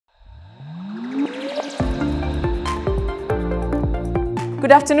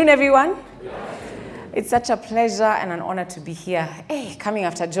Good afternoon, everyone. It's such a pleasure and an honor to be here. Hey, coming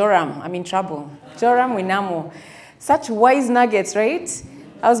after Joram, I'm in trouble. Joram Winamo. Such wise nuggets, right?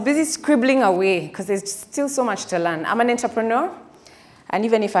 I was busy scribbling away because there's still so much to learn. I'm an entrepreneur, and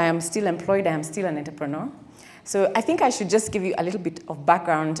even if I am still employed, I am still an entrepreneur. So I think I should just give you a little bit of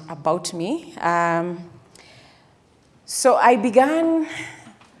background about me. So I began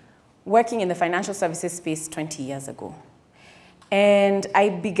working in the financial services space 20 years ago. And I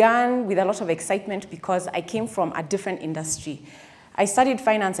began with a lot of excitement because I came from a different industry. I studied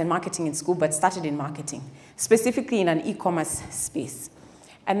finance and marketing in school, but started in marketing, specifically in an e-commerce space.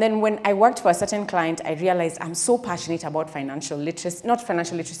 And then when I worked for a certain client, I realized I'm so passionate about financial literacy, not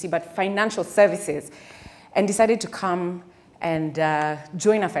financial literacy, but financial services, and decided to come and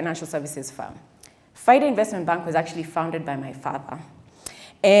join a financial services firm. FIDA Investment Bank was actually founded by my father.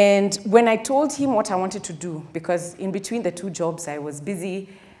 And when I told him what I wanted to do, because in between the two jobs, I was busy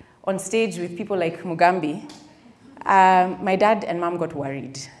on stage with people like Mugambi, my dad and mom got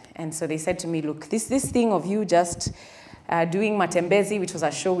worried. And so they said to me, look, this thing of you just doing Matembezi, which was a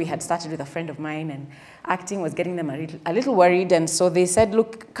show we had started with a friend of mine, and acting was getting them a little worried. And so they said,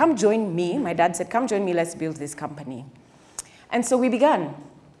 look, come join me. My dad said, come join me, let's build this company. And so we began.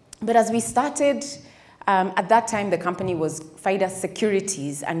 But as we started, at that time, the company was FIDA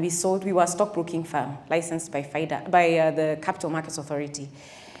Securities, and we were a stockbroking firm licensed by FIDA, by the Capital Markets Authority.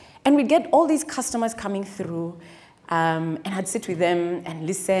 And we'd get all these customers coming through, and I'd sit with them and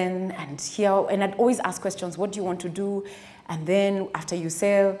listen and hear, and I'd always ask questions, what do you want to do? And then after you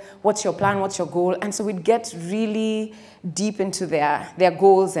sell, what's your plan, what's your goal? And so we'd get really deep into their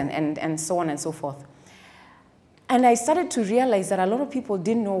goals and so on and so forth. And I started to realize that a lot of people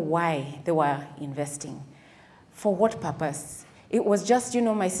didn't know why they were investing. For what purpose? It was just,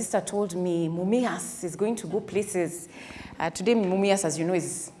 my sister told me, Mumias is going to go places. Today, Mumias, as you know,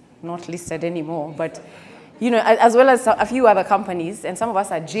 is not listed anymore. But, as well as a few other companies, and some of us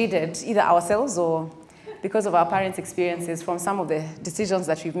are jaded, either ourselves or because of our parents' experiences from some of the decisions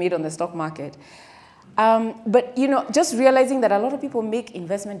that we've made on the stock market. But, just realizing that a lot of people make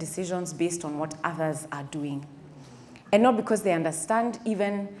investment decisions based on what others are doing, and not because they understand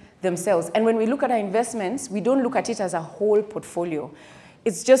even themselves. And when we look at our investments, we don't look at it as a whole portfolio.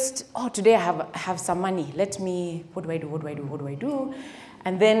 It's just, today I have some money. What do I do?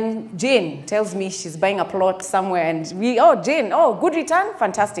 And then Jane tells me she's buying a plot somewhere, and Jane, good return,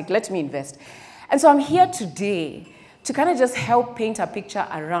 fantastic, let me invest. And so I'm here today to kind of just help paint a picture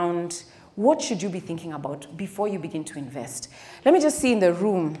around what should you be thinking about before you begin to invest. Let me just see in the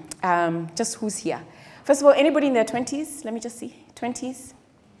room, just who's here. First of all, anybody in their 20s? Let me just see. 20s?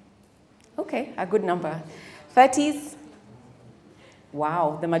 Okay, a good number. 30s?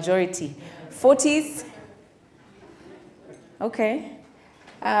 Wow, the majority. 40s? Okay.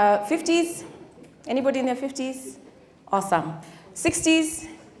 50s? Anybody in their 50s? Awesome. 60s?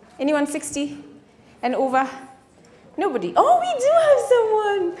 Anyone 60 and over? Nobody. Oh, we do have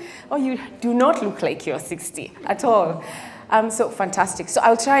someone. Oh, you do not look like you're 60 at all. So fantastic. So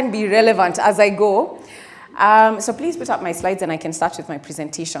I'll try and be relevant as I go. So please put up my slides and I can start with my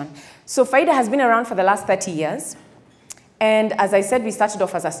presentation. So FIDA has been around for the last 30 years. And as I said, we started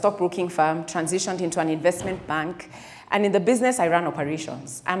off as a stockbroking firm, transitioned into an investment bank. And in the business, I ran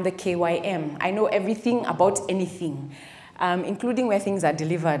operations. I'm the KYM. I know everything about anything, including where things are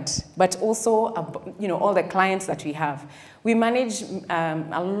delivered, but also all the clients that we have. We manage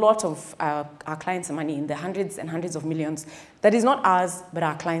a lot of our clients' money in the hundreds and hundreds of millions. That is not ours, but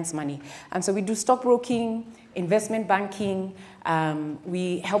our clients' money. And so we do stockbroking, investment banking.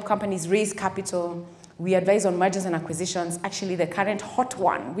 We help companies raise capital. We advise on mergers and acquisitions. Actually, the current hot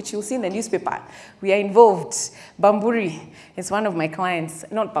one, which you'll see in the newspaper, we are involved. Bamburi is one of my clients.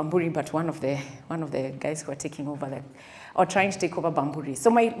 Not Bamburi, but one of the guys who are taking over that, or trying to take over Bamburi.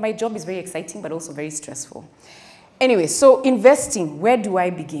 So my job is very exciting, but also very stressful. Anyway, so investing, where do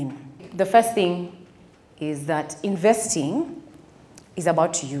I begin? The first thing is that investing is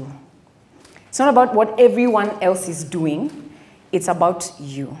about you. It's not about what everyone else is doing. It's about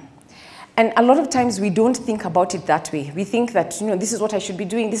you. And a lot of times we don't think about it that way. We think that, this is what I should be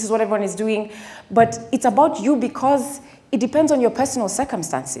doing, this is what everyone is doing. But it's about you because it depends on your personal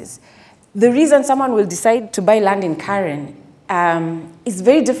circumstances. The reason someone will decide to buy land in Karen is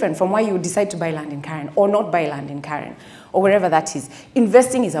very different from why you would decide to buy land in Karen or not buy land in Karen or wherever that is.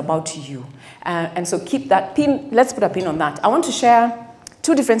 Investing is about you. And so keep that pin, let's put a pin on that. I want to share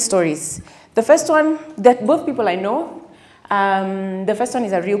two different stories. The first one that both people I know, the first one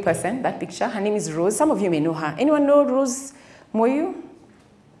is a real person, that picture. Her name is Rose. Some of you may know her. Anyone know Rose Moyu?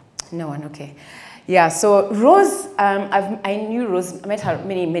 No one, okay. Yeah, so Rose, I knew Rose, I met her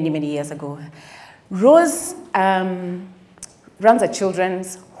many, many, many years ago. Rose runs a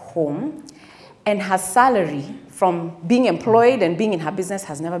children's home, and her salary from being employed and being in her business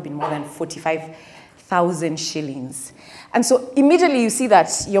has never been more than 45,000 shillings. And so immediately you see that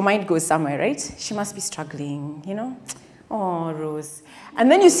your mind goes somewhere, right? She must be struggling, you know? Oh, Rose.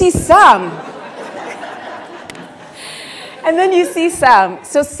 And then you see Sam. And then you see Sam.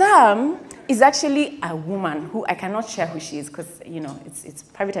 So Sam is actually a woman who I cannot share who she is because, you know, it's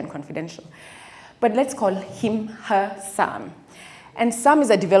private and confidential. But let's call him, her, Sam. And Sam is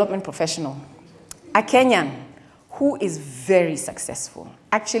a development professional, a Kenyan who is very successful,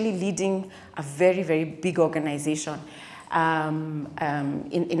 actually leading a very, very big organization. Well,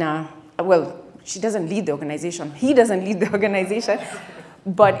 she doesn't lead the organization. He doesn't lead the organization,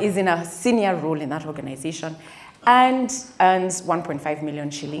 but is in a senior role in that organization and earns 1.5 million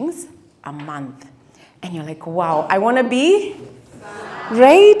shillings a month. And you're like, wow, I want to be,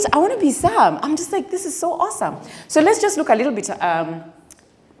 right? I want to be Sam. I'm just like, this is so awesome. So let's just look a little bit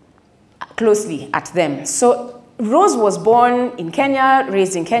closely at them. So Rose was born in Kenya,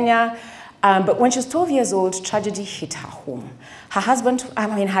 raised in Kenya, but when she was 12 years old, tragedy hit her home. Her husband,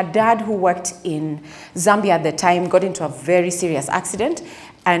 her dad, who worked in Zambia at the time, got into a very serious accident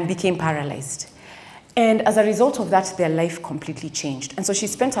and became paralyzed. And as a result of that, their life completely changed. And so she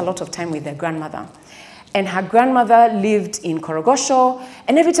spent a lot of time with their grandmother. And her grandmother lived in Korogosho.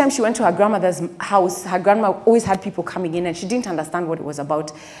 And every time she went to her grandmother's house, her grandma always had people coming in, and she didn't understand what it was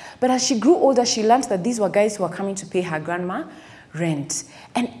about. But as she grew older, she learned that these were guys who were coming to pay her grandma rent.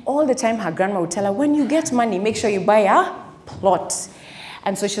 And all the time, her grandma would tell her, when you get money, make sure you buy a plot.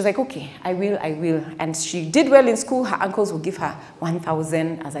 And so she's like, okay, I will. And she did well in school. Her uncles would give her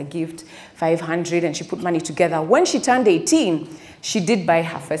 1,000 as a gift, 500, and she put money together. When she turned 18, she did buy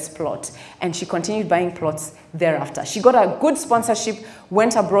her first plot, and she continued buying plots thereafter. She got a good sponsorship,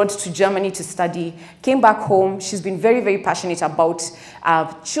 went abroad to Germany to study, came back home. She's been very, very passionate about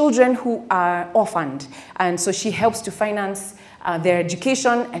children who are orphaned. And so she helps to finance their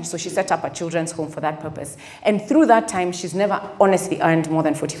education, and so she set up a children's home for that purpose. And through that time, she's never honestly earned more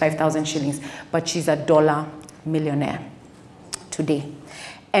than 45,000 shillings, but she's a dollar millionaire today.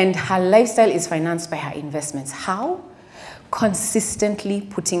 And her lifestyle is financed by her investments. How? Consistently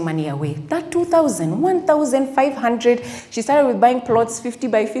putting money away. That 2,000, 1,500. She started with buying plots 50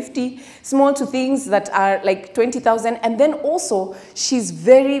 by 50, small to things that are like 20,000. And then also, she's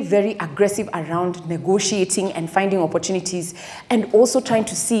very, very aggressive around negotiating and finding opportunities, and also trying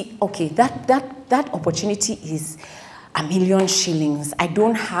to see, okay, that opportunity is 1 million shillings. I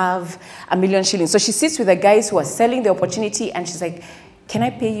don't have 1 million shillings. So she sits with the guys who are selling the opportunity, and she's like, can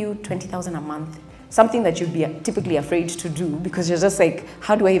I pay you 20,000 a month? Something that you'd be typically afraid to do, because you're just like,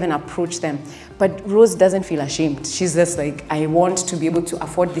 how do I even approach them? But Rose doesn't feel ashamed. She's just like, I want to be able to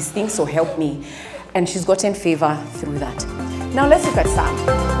afford this thing, so help me. And she's gotten favor through that. Now let's look at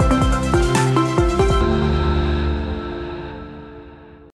Sam.